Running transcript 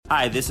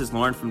Hi, this is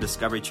Lorne from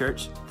Discovery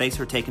Church. Thanks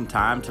for taking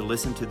time to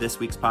listen to this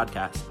week's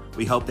podcast.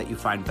 We hope that you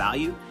find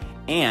value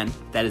and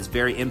that is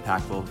very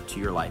impactful to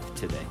your life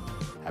today.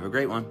 Have a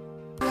great one.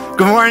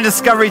 Good morning,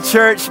 Discovery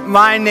Church.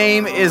 My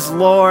name is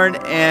Lorne,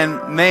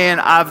 and man,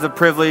 I have the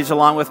privilege,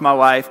 along with my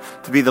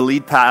wife, to be the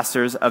lead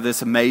pastors of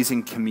this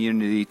amazing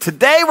community.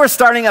 Today, we're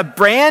starting a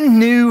brand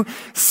new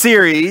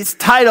series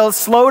titled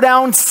Slow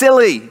Down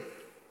Silly.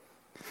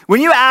 When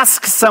you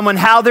ask someone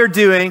how they're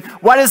doing,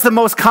 what is the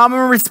most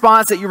common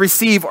response that you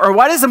receive, or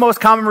what is the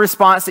most common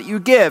response that you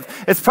give?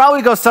 It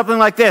probably goes something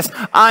like this: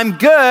 I'm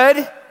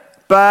good,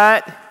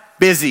 but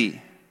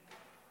busy.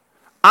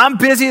 I'm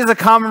busy is a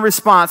common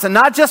response, and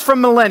not just from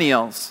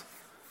millennials.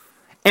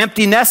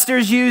 Empty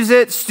nesters use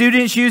it,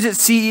 students use it,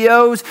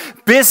 CEOs,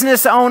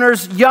 business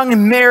owners, young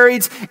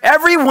marrieds.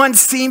 Everyone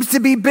seems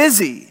to be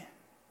busy.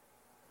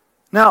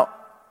 Now,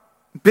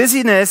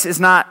 busyness is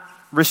not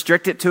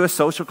restricted to a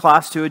social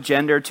class, to a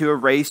gender, to a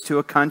race, to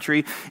a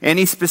country,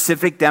 any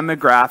specific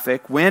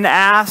demographic. When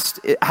asked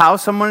how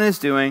someone is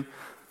doing,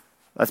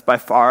 that's by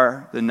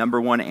far the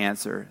number one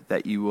answer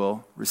that you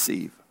will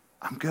receive.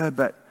 I'm good,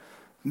 but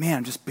man,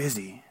 I'm just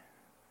busy.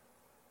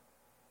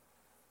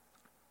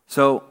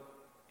 So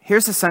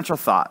here's the central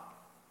thought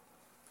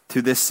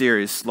to this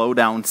series, Slow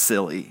Down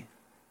Silly.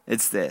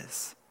 It's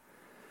this: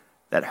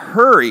 that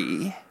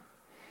hurry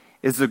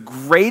is the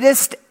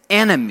greatest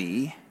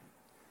enemy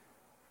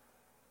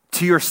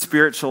to your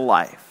spiritual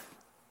life.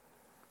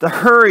 The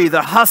hurry,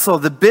 the hustle,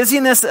 the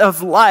busyness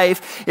of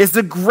life is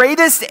the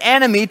greatest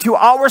enemy to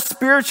our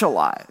spiritual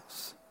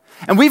lives.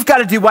 And we've got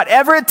to do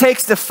whatever it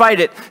takes to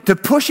fight it, to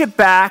push it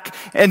back,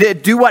 and to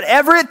do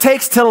whatever it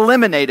takes to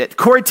eliminate it.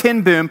 Corrie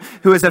ten Boom,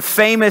 who is a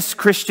famous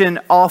Christian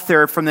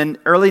author from the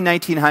early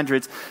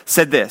 1900s,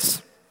 said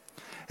this.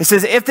 It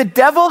says, if the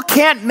devil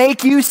can't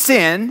make you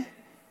sin,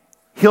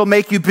 he'll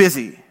make you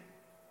busy.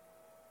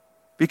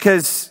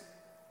 Because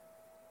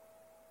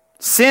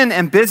sin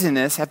and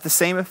busyness have the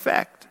same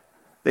effect.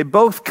 They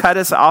both cut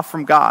us off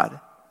from God.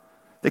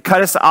 They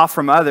cut us off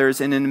from others,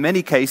 and in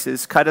many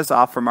cases, cut us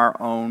off from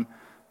our own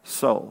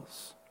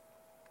souls.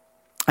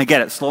 I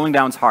get it, slowing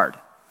down is hard.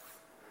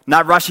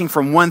 Not rushing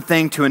from one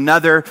thing to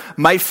another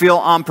might feel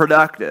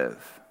unproductive.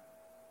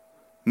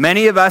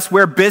 Many of us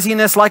wear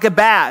busyness like a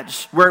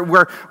badge.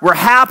 We're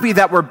happy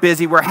that we're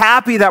busy. We're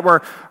happy that we're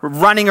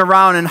running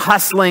around and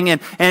hustling,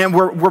 and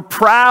we're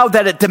proud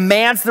that it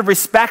demands the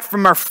respect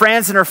from our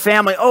friends and our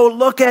family. Oh,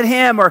 look at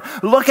him or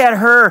look at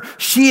her.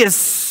 She is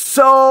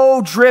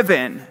so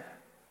driven.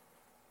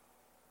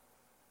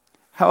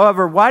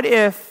 However, what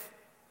if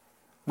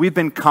we've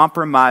been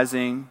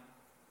compromising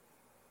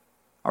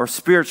our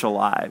spiritual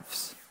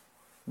lives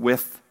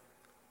with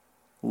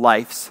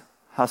life's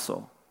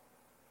hustle?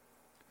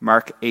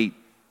 Mark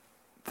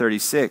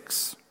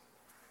 8:36.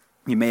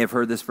 You may have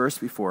heard this verse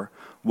before.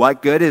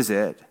 What good is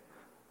it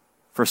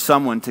for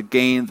someone to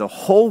gain the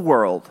whole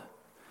world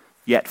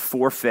yet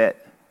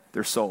forfeit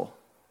their soul?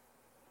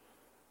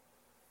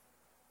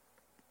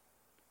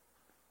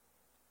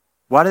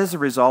 What is the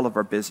result of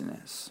our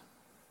busyness?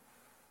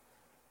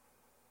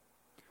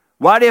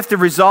 What if the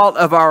result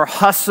of our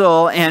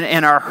hustle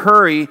and our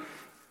hurry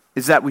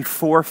is that we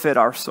forfeit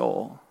our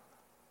soul?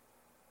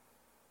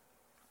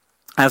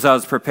 As I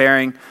was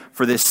preparing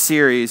for this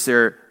series,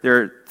 there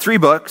are 3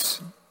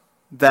 books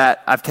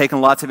that I've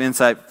taken lots of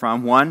insight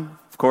from. One,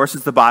 of course,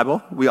 is the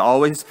Bible. We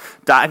always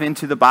dive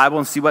into the Bible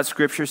and see what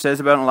Scripture says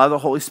about it and allow the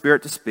Holy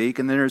Spirit to speak.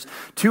 And then there's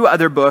 2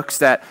 other books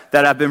that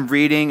I've been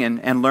reading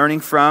and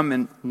learning from.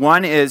 And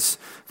one is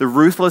The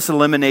Ruthless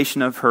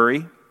Elimination of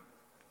Hurry.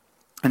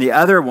 And the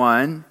other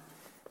one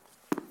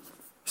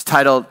is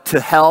titled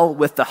To Hell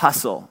with the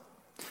Hustle.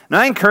 And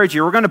I encourage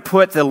you, we're going to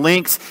put the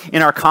links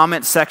in our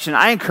comment section.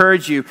 I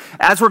encourage you,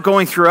 as we're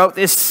going throughout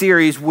this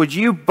series, would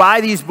you buy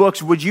these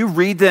books? Would you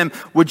read them?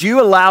 Would you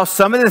allow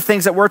some of the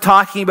things that we're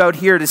talking about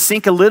here to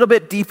sink a little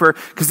bit deeper?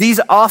 Because these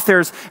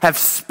authors have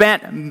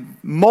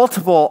spent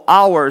multiple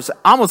hours,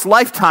 almost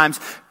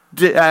lifetimes,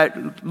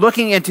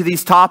 looking into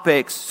these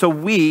topics so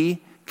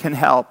we can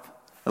help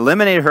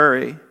eliminate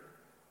hurry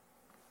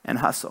and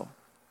hustle.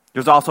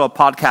 There's also a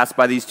podcast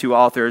by these 2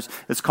 authors.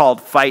 It's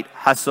called Fight,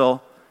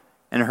 Hustle,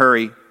 and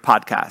Hurry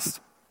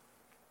Podcast.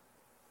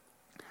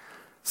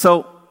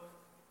 So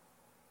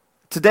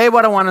today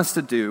what I want us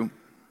to do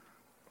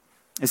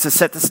is to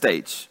set the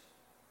stage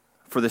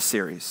for this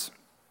series.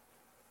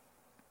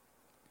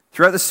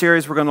 Throughout the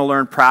series, we're going to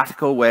learn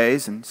practical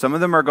ways, and some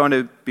of them are going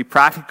to be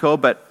practical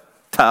but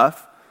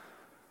tough,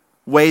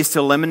 ways to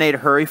eliminate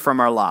hurry from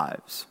our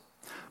lives.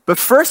 But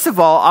first of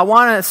all, I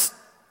want us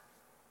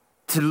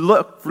to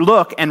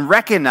look and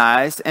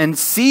recognize and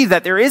see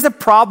that there is a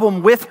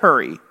problem with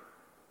hurry.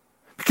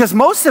 Because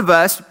most of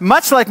us,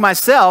 much like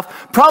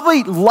myself,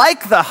 probably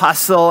like the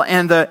hustle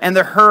and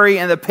the hurry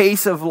and the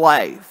pace of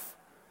life.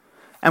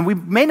 And we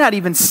may not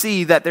even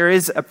see that there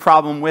is a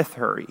problem with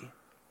hurry.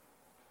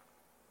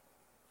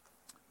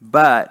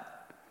 But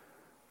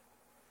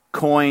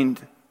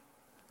coined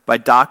by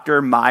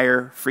Dr.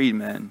 Meyer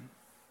Friedman,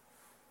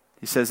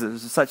 he says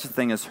there's such a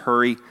thing as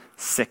hurry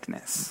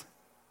sickness.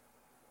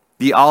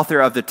 the author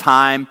of The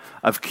Time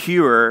of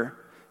Cure,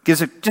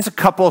 gives just a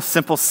couple of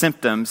simple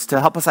symptoms to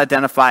help us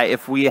identify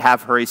if we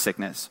have hurry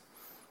sickness.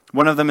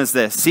 One of them is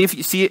this.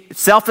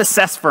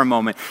 Self-assess for a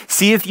moment.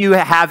 See if you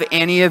have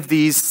any of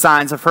these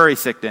signs of hurry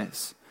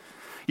sickness.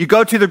 You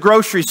go to the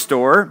grocery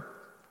store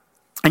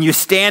and you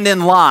stand in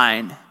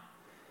line.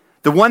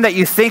 The one that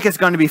you think is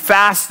going to be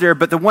faster,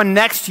 but the one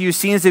next to you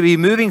seems to be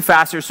moving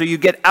faster, so you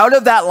get out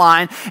of that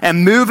line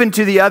and move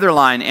into the other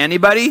line.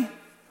 Anybody?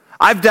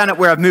 I've done it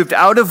where I've moved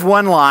out of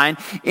one line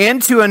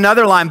into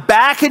another line,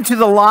 back into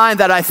the line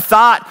that I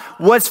thought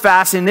was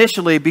fast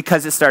initially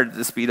because it started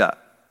to speed up.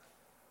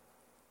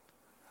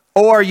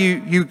 Or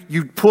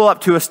you pull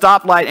up to a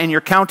stoplight and you're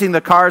counting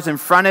the cars in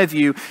front of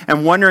you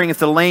and wondering if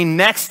the lane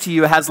next to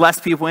you has less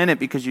people in it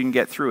because you can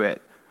get through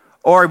it.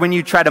 Or when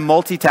you try to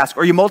multitask,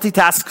 or you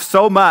multitask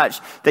so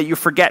much that you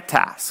forget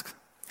tasks.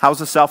 How's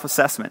the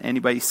self-assessment?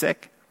 Anybody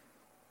sick?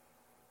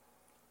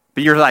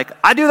 But you're like,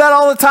 I do that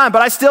all the time,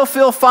 but I still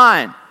feel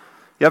fine.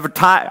 You have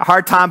a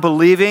hard time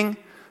believing?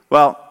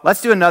 Well,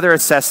 let's do another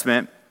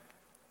assessment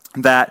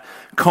that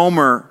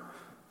Comer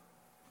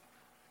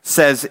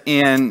says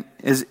in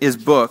his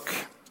book.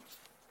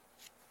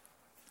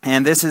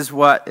 And this is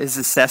what his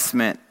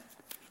assessment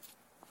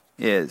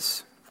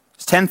is.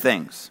 It's 10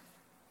 things.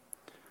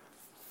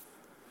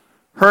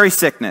 Hurry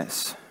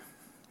sickness.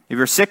 If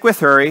you're sick with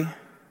hurry,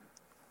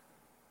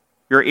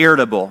 you're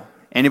irritable.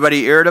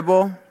 Anybody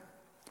irritable?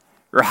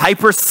 You're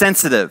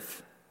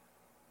hypersensitive.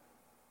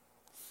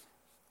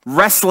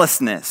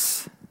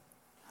 Restlessness.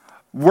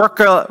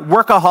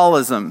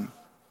 Workaholism.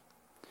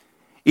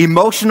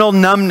 Emotional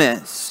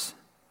numbness.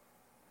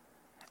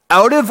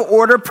 Out of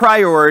order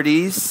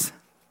priorities.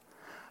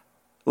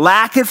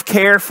 Lack of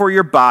care for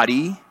your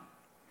body.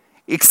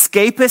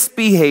 Escapist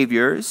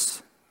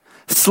behaviors.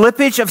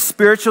 Slippage of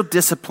spiritual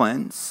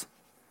disciplines,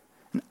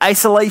 and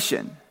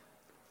isolation.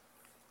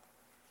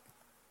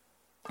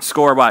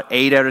 Score about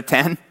 8 out of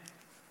 10.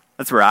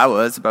 That's where I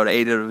was, about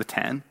 8 out of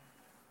 10.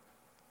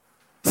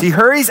 See,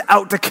 hurry's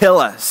out to kill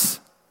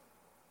us.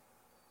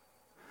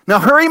 Now,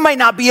 hurry might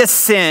not be a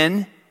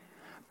sin,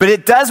 but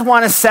it does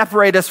want to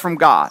separate us from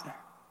God.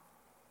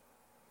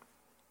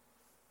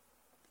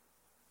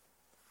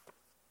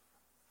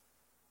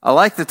 I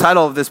like the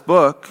title of this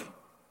book,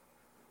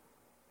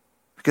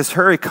 because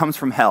hurry comes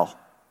from hell.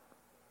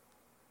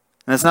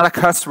 And it's not a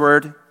cuss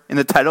word in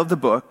the title of the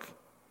book.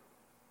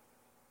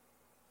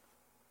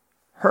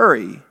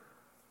 Hurry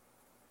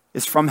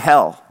is from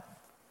hell.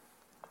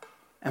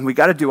 And we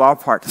got to do our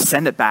part to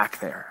send it back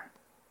there.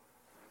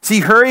 See,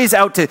 hurry is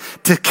out to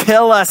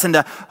kill us and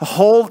to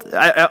hold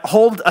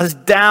us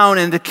down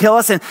and to kill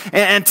us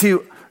and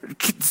to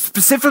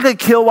specifically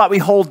kill what we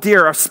hold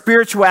dear, our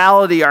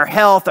spirituality, our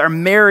health, our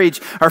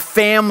marriage, our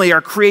family,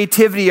 our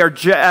creativity, our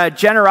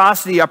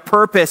generosity, our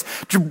purpose.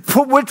 To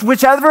put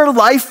whichever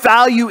life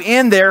value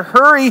in there,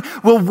 hurry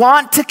will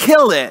want to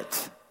kill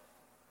it.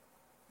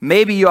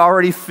 Maybe you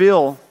already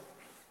feel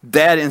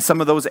dead in some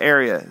of those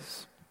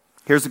areas.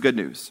 Here's the good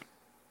news.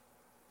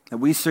 That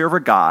we serve a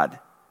God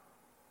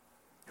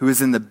who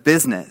is in the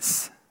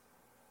business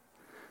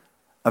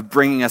of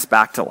bringing us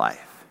back to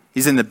life.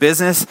 He's in the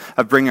business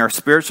of bringing our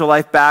spiritual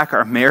life back,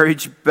 our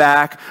marriage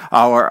back,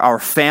 our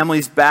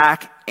families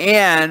back,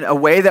 and a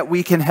way that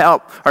we can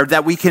help, or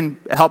that we can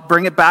help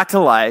bring it back to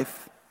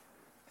life,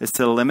 is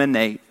to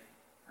eliminate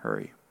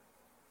hurry.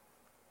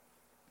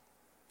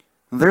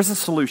 There's a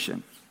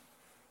solution.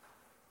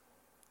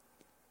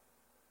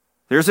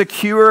 There's a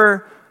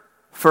cure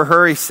for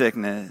hurry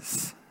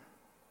sickness,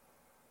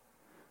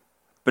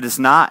 but it's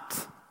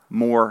not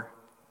more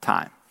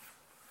time.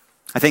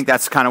 I think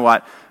that's kind of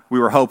what we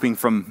were hoping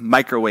from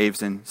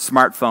microwaves and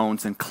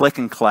smartphones and click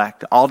and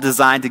collect, all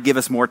designed to give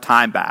us more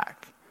time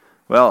back.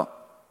 Well,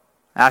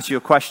 I ask you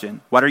a question.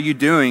 What are you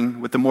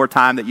doing with the more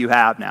time that you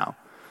have now?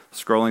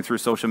 Scrolling through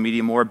social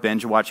media more,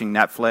 binge watching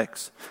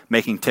Netflix,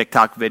 making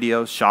TikTok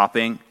videos,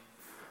 shopping,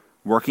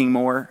 working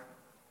more?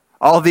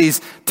 All these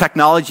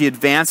technology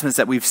advancements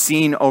that we've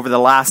seen over the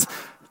last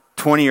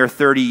 20 or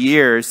 30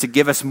 years to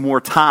give us more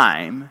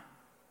time,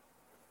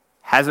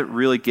 hasn't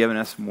really given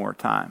us more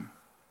time.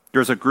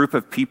 There's a group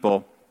of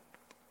people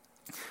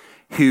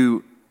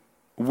who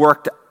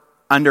worked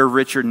under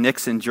Richard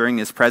Nixon during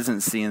his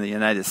presidency in the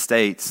United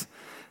States,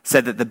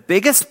 said that the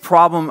biggest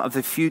problem of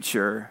the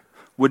future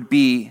would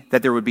be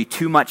that there would be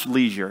too much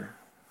leisure.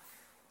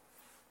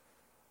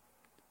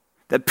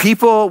 That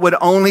people would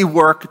only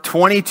work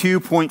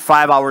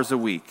 22.5 hours a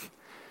week.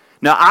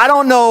 Now, I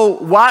don't know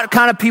what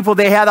kind of people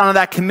they had on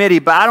that committee,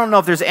 but I don't know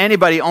if there's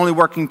anybody only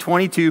working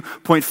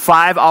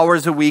 22.5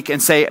 hours a week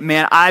and say,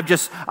 man, I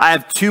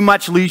have too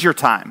much leisure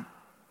time.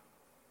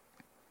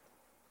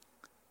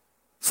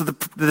 So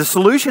the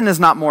solution is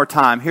not more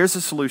time. Here's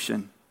the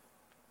solution.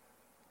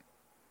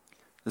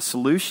 The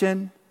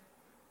solution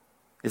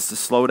is to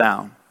slow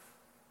down,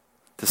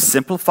 to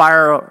simplify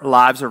our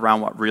lives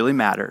around what really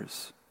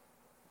matters.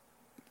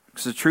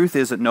 Because the truth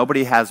is that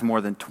nobody has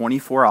more than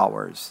 24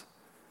 hours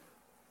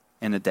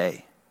in a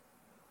day.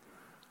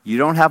 You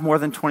don't have more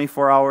than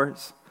 24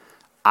 hours.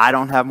 I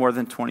don't have more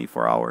than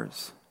 24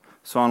 hours.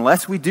 So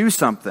unless we do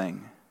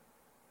something,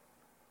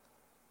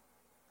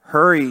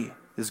 hurry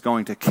is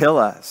going to kill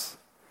us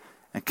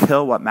and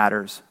kill what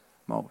matters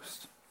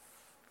most.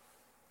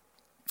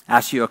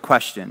 Ask you a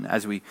question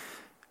as we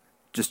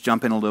just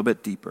jump in a little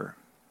bit deeper.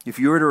 If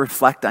you were to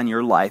reflect on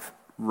your life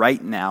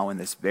right now in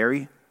this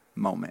very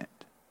moment,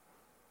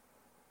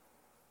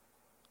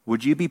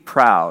 would you be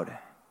proud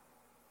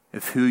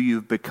of who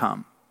you've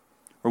become?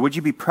 Or would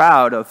you be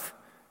proud of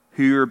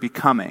who you're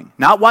becoming?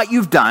 Not what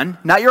you've done,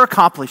 not your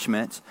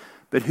accomplishments,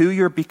 but who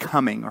you're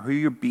becoming or who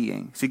you're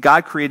being. See,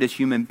 God created us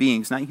human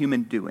beings, not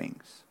human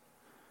doings.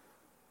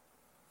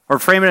 Or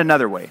frame it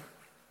another way.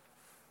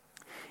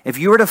 If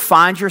you were to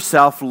find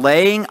yourself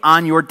laying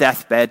on your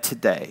deathbed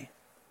today,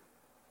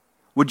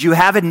 would you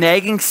have a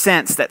nagging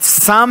sense that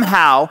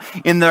somehow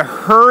in the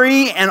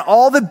hurry and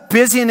all the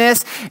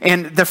busyness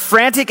and the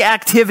frantic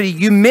activity,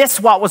 you miss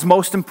what was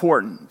most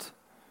important?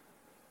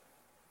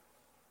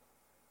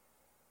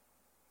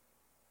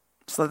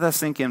 Just let that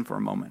sink in for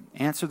a moment.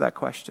 Answer that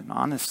question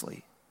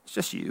honestly. It's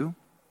just you.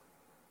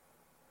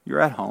 You're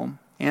at home.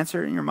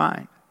 Answer it in your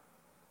mind.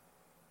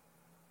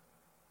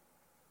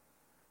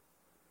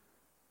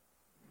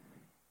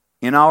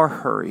 In our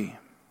hurry,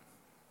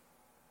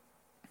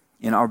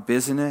 in our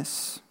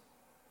busyness,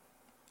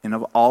 in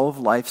all of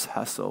life's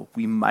hustle,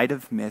 we might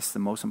have missed the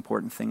most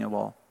important thing of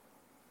all.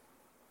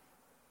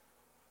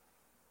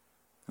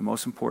 The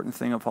most important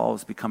thing of all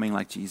is becoming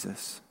like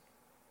Jesus.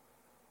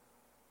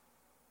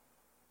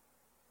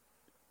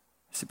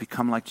 Is to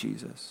become like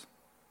Jesus.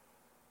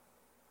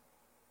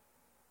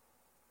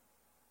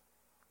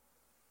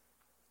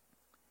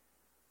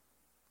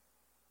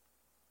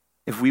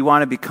 If we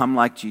want to become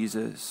like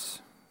Jesus,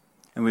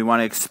 and we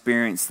want to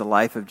experience the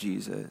life of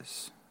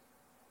Jesus,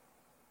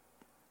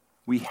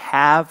 we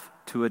have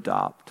to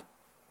adopt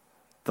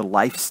the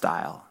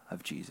lifestyle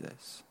of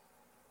Jesus.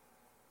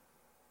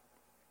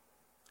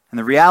 And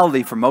the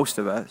reality for most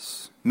of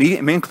us, me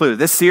included,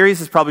 this series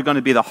is probably going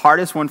to be the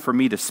hardest one for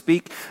me to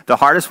speak, the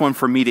hardest one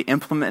for me to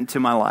implement into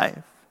my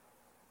life.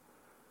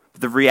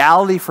 But the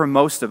reality for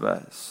most of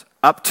us,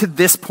 up to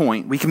this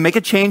point, we can make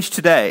a change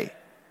today,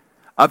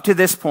 up to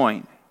this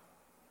point,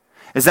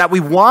 is that we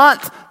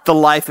want the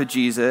life of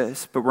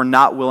Jesus, but we're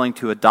not willing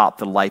to adopt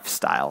the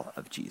lifestyle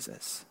of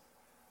Jesus.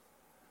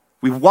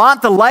 We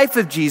want the life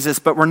of Jesus,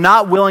 but we're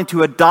not willing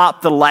to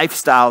adopt the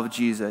lifestyle of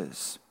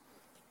Jesus.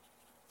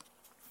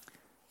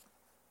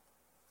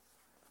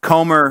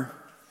 Comer,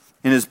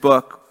 in his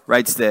book,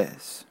 writes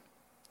this: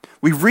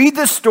 we read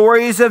the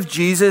stories of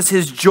Jesus,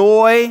 his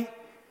joy,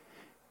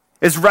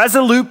 his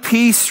resolute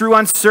peace through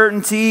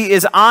uncertainty,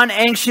 his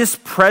unanxious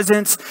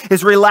presence,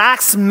 his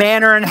relaxed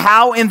manner, and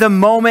how in the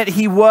moment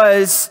he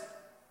was,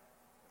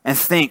 and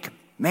think,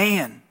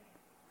 man,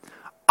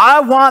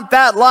 I want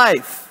that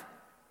life.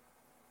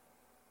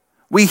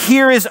 We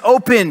hear his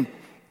open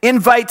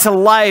invite to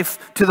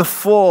life to the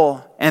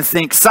full and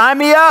think, sign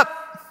me up.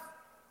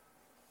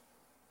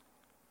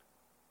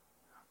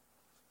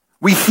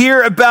 We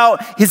hear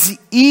about his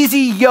easy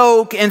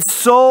yoke and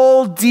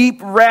soul deep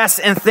rest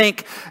and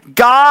think,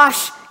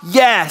 gosh,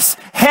 yes,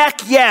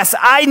 heck yes,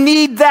 I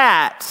need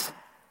that.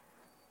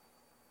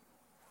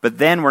 But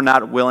then we're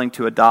not willing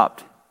to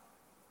adopt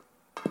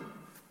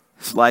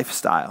his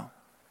lifestyle.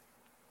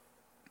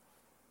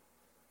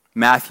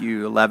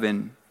 Matthew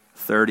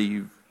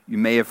 11:30, you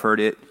may have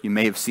heard it, you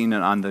may have seen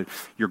it on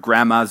your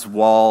grandma's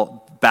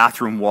wall,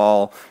 bathroom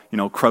wall,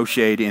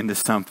 crocheted into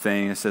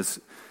something. It says,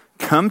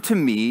 come to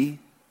me,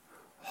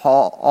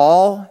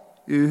 all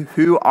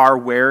who are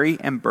weary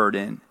and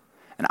burdened,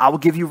 and I will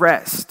give you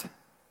rest.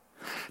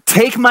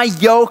 Take my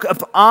yoke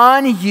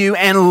upon you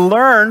and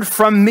learn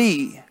from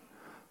me,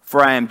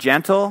 for I am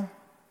gentle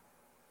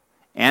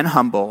and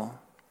humble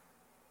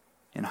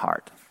in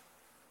heart.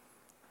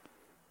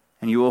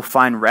 And you will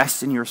find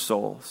rest in your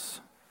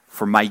souls,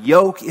 for my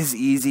yoke is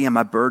easy and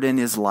my burden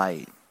is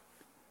light.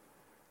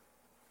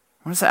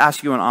 I want to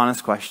ask you an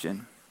honest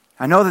question.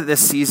 I know that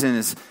this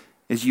season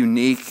is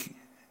unique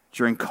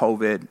during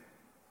COVID.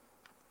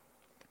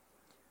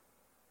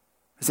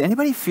 Is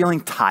anybody feeling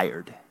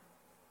tired?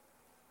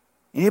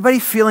 Anybody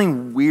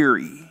feeling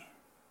weary?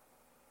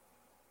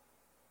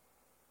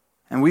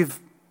 And we've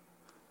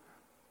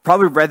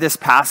probably read this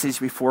passage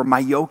before, my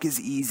yoke is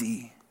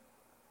easy.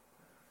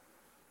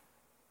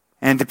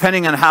 And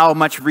depending on how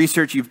much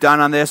research you've done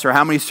on this, or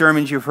how many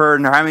sermons you've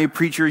heard, or how many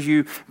preachers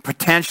you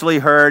potentially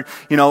heard,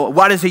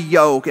 what is a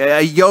yoke?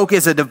 A yoke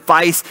is a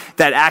device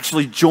that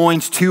actually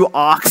joins two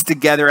ox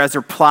together as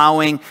they're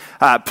plowing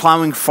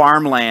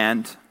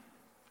farmland.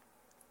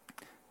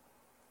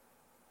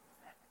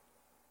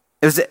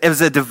 It was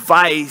a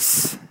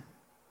device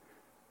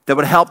that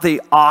would help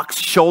the ox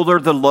shoulder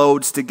the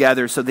loads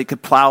together so they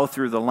could plow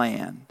through the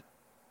land.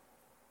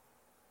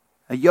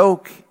 A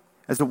yoke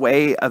is a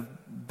way of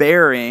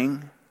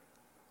bearing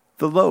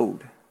the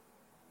load.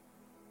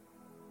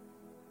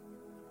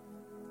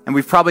 And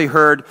we've probably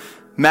heard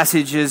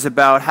messages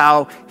about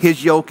how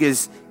his yoke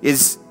is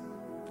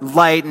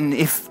light, and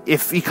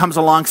if he comes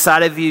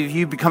alongside of you, if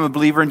you become a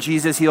believer in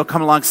Jesus, he'll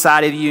come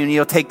alongside of you and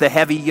he'll take the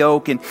heavy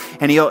yoke and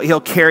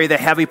he'll carry the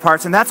heavy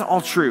parts, and that's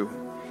all true.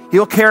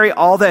 He'll carry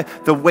all the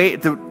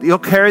weight, he'll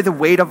carry the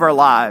weight of our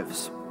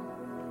lives.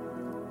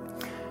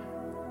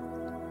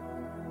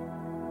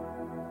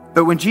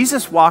 But when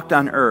Jesus walked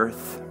on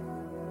earth,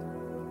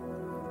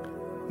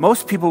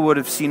 most people would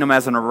have seen him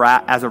as a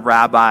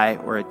rabbi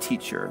or a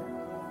teacher.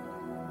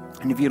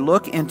 And if you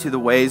look into the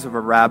ways of a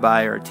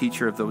rabbi or a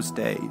teacher of those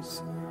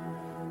days,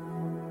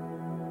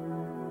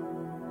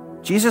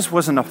 Jesus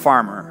wasn't a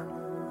farmer.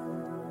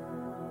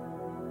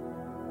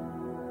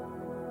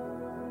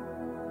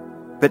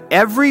 But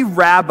every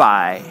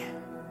rabbi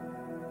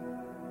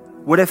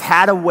would have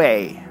had a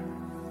way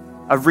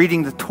of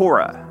reading the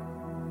Torah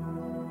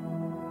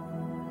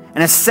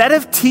and a set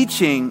of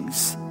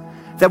teachings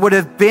that would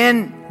have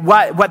been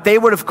what they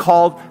would have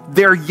called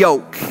their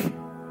yoke.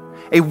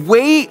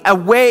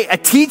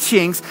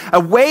 Teachings, a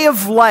way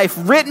of life,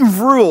 written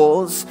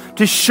rules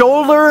to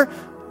shoulder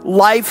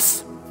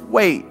life's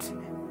weight.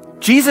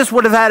 Jesus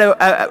would have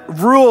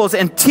had rules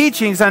and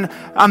teachings on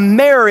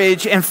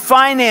marriage and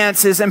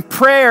finances and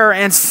prayer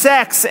and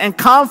sex and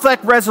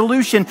conflict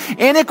resolution,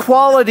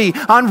 inequality,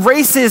 on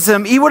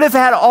racism. He would have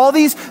had all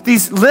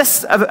these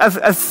lists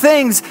of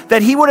things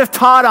that he would have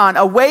taught on,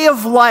 a way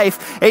of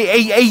life,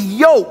 a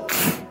yoke.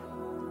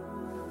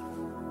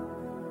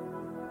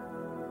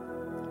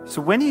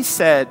 So when he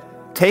said,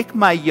 "Take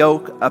my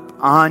yoke up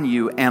on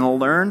you and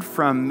learn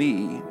from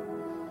me,"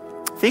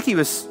 I think he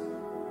was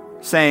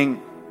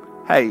saying,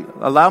 hey,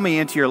 allow me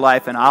into your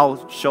life and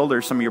I'll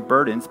shoulder some of your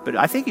burdens. But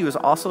I think he was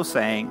also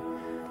saying,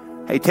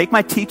 hey, take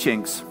my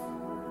teachings.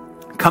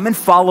 Come and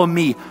follow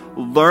me.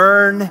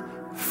 Learn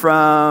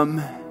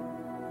from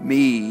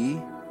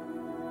me.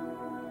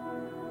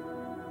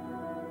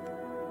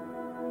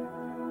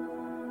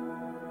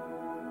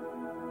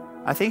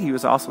 I think he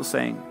was also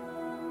saying,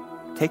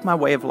 take my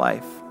way of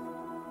life.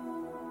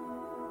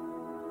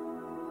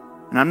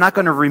 And I'm not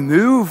going to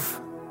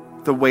remove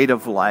the weight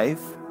of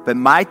life, but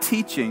my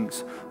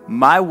teachings,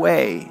 my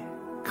way,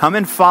 come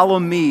and follow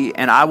me,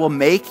 and I will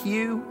make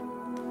you.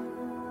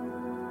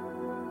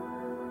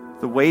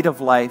 The weight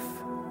of life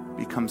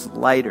becomes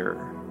lighter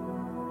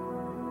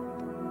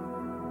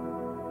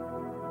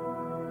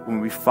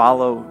when we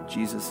follow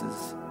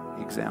Jesus'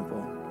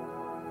 example.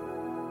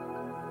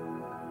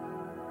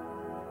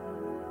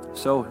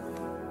 So,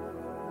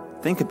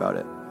 think about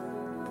it.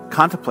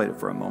 Contemplate it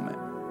for a moment.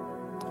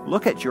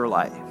 Look at your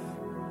life.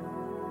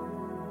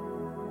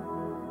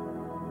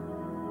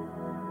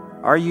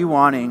 Are you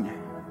wanting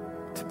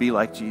to be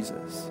like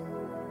Jesus?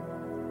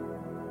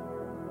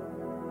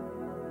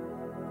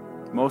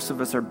 Most of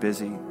us are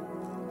busy,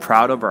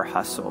 proud of our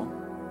hustle,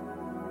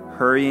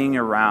 hurrying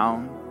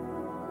around,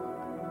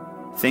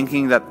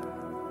 thinking that,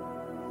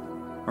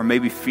 or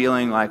maybe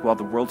feeling like, well,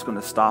 the world's going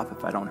to stop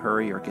if I don't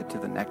hurry or get to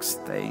the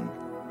next thing.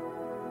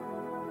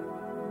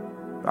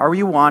 Are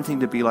you wanting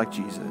to be like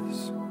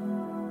Jesus?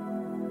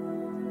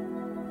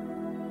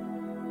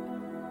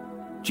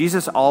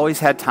 Jesus always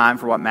had time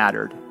for what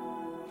mattered.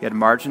 He had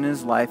margin in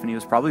his life, and he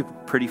was probably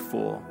pretty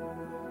full.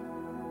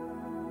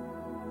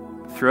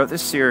 Throughout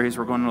this series,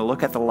 we're going to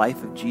look at the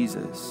life of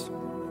Jesus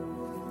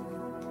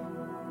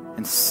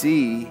and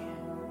see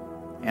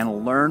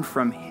and learn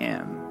from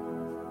him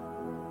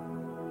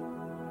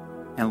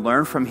and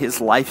learn from his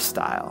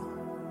lifestyle.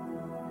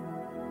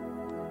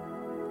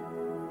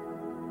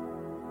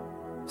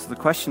 So the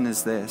question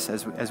is this,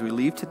 as we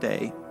leave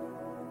today,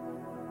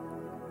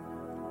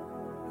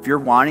 if you're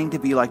wanting to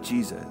be like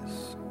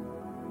Jesus,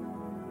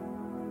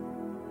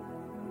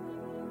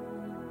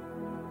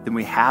 then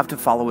we have to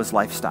follow his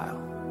lifestyle.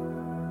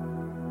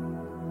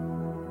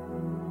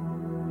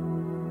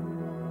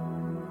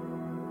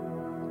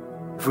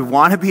 If we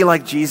want to be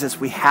like Jesus,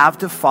 we have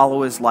to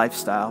follow his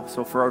lifestyle.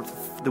 So for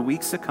the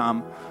weeks to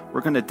come,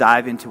 we're going to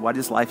dive into what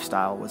his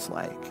lifestyle was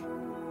like.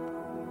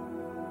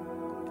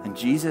 And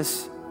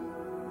Jesus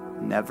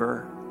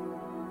never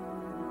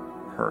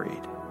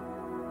hurried.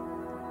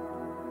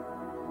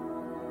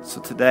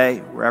 So today,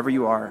 wherever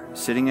you are,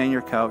 sitting on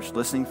your couch,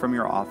 listening from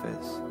your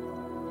office,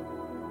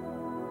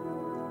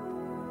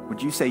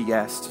 would you say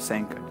yes to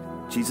saying,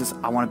 Jesus,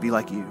 I want to be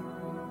like you?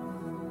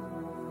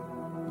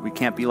 We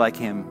can't be like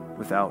him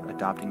without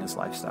adopting his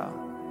lifestyle.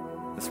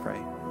 Let's pray.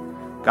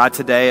 God,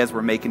 today as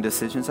we're making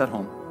decisions at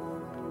home,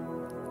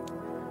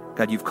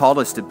 God, you've called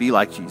us to be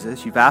like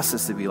Jesus. You've asked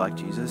us to be like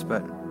Jesus,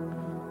 but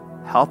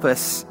help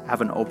us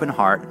have an open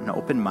heart, an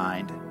open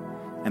mind,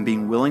 and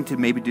being willing to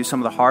maybe do some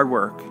of the hard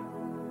work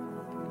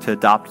to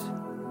adopt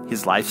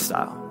his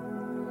lifestyle.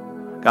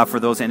 God, for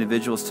those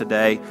individuals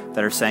today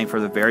that are saying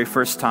for the very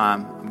first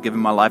time, I'm giving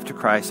my life to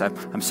Christ,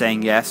 I'm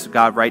saying yes.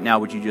 God, right now,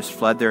 would you just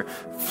flood their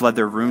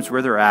rooms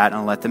where they're at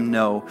and let them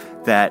know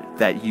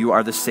that you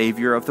are the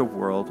Savior of the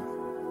world.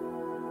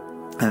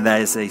 And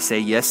that as they say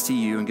yes to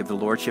you and give the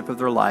lordship of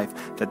their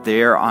life, that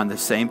they're on the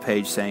same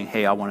page saying,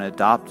 hey, I want to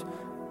adopt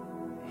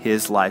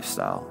his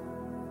lifestyle.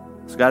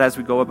 So God, as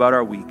we go about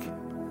our week,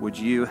 would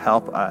you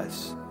help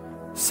us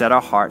set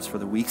our hearts for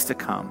the weeks to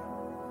come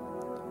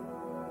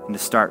and to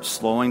start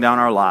slowing down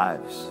our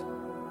lives.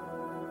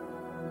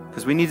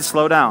 Because we need to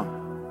slow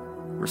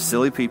down. We're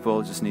silly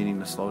people just needing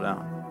to slow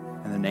down.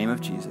 In the name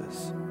of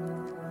Jesus,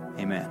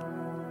 amen.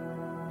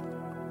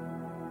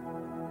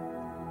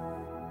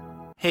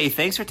 Hey,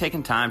 thanks for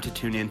taking time to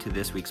tune in to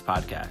this week's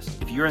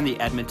podcast. If you're in the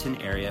Edmonton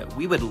area,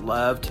 we would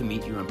love to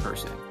meet you in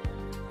person.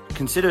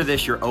 Consider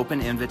this your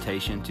open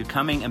invitation to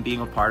coming and being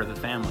a part of the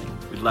family.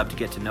 We'd love to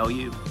get to know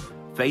you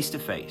face to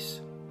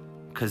face,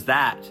 because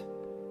that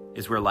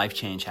is where life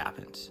change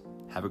happens.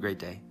 Have a great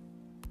day.